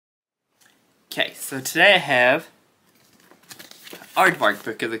Okay, so today I have Aardvark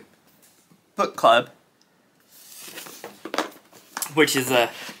book of the book club, which is a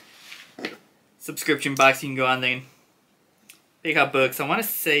subscription box. You can go on there and pick out books. I want to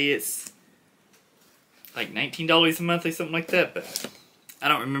say it's like $19 a month or something like that, but I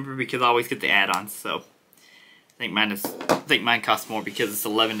don't remember because I always get the add-ons. So I think mine costs more because it's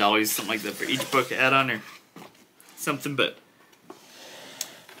 $11 something like that for each book add-on or something. But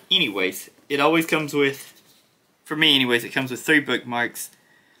anyways, it always comes with, for me anyways, it comes with 3 bookmarks,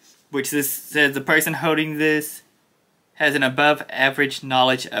 which this says the person holding this has an above average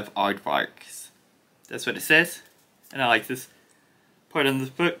knowledge of aardvarks. That's what it says, and I like this part of this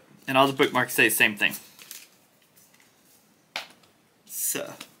book, and all the bookmarks say the same thing.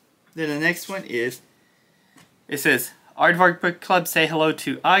 So, then the next one is, it says, Aardvark Book Club, say hello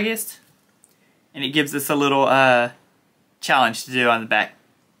to August, and it gives us a little challenge to do on the back,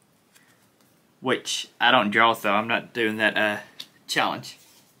 which I don't draw, so I'm not doing that challenge.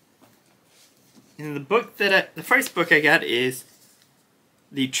 And the book that the first book I got is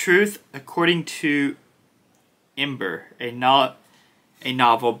The Truth According to Ember, a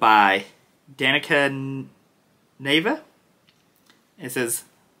novel by Danica Neva. It says,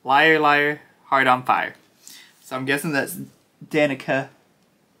 Liar, liar, heart on fire. So I'm guessing that's Danica,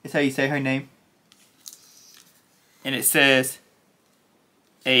 is how you say her name. And it says,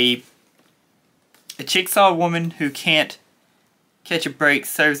 a Chickasaw woman who can't catch a break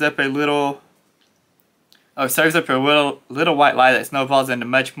serves up a little white lie that snowballs into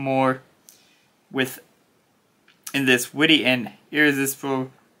much more in this witty and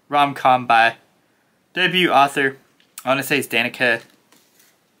irresistible rom-com by debut author, I want to say it's Danica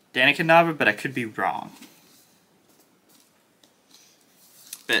Nava, but I could be wrong.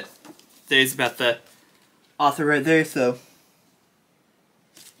 But there's about the author right there, so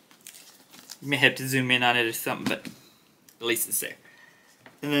you may have to zoom in on it or something, but at least it's there.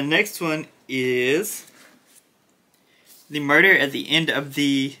 And the next one is The Murder at the End of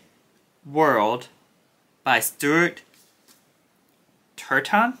the World by Stuart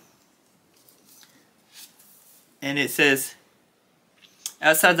Turton. And it says,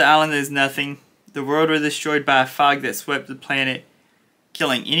 outside the island there's nothing. The world was destroyed by a fog that swept the planet,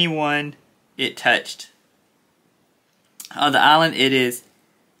 killing anyone it touched. On the island it is...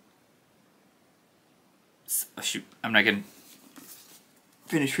 Oh shoot, I'm not going to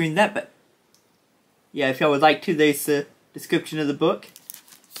finish reading that, but yeah, if y'all would like to, there's the description of the book.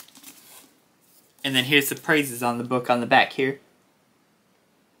 And then here's the praises on the book on the back here.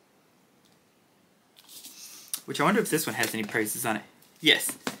 Which I wonder if this one has any praises on it.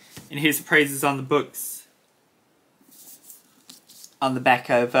 Yes. And here's the praises on the books on the back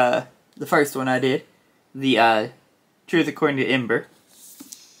of the first one I did. The Truth According to Ember.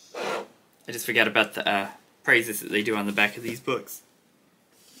 I just forgot about the praises that they do on the back of these books.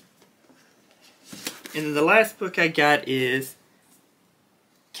 And then the last book I got is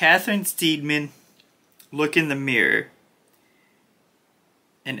Catherine Steedman, Look in the Mirror.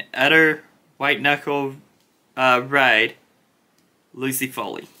 An utter white-knuckle ride, Lucy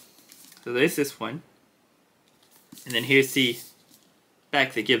Foley. So there's this one. And then here's the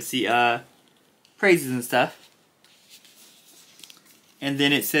back that gives the praises and stuff. And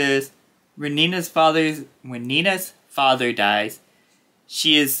then it says, when Nina's father dies,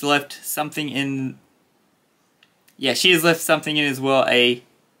 she has left something in... Yeah, she has left something in his will, a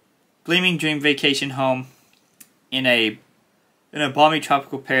gleaming dream vacation home in a balmy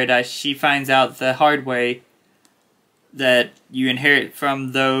tropical paradise. She finds out the hard way that you inherit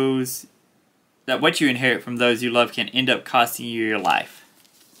from those... that what you inherit from those you love can end up costing you your life.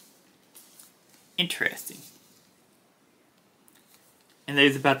 Interesting. And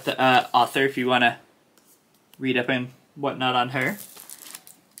there's about the author if you want to read up and whatnot on her.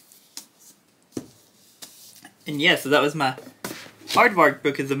 And yeah, so that was my Aardvark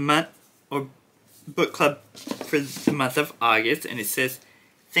book of the month, or book club for the month of August. And it says,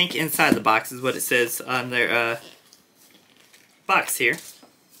 think inside the box is what it says on their box here.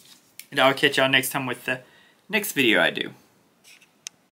 And I'll catch y'all next time with the next video I do.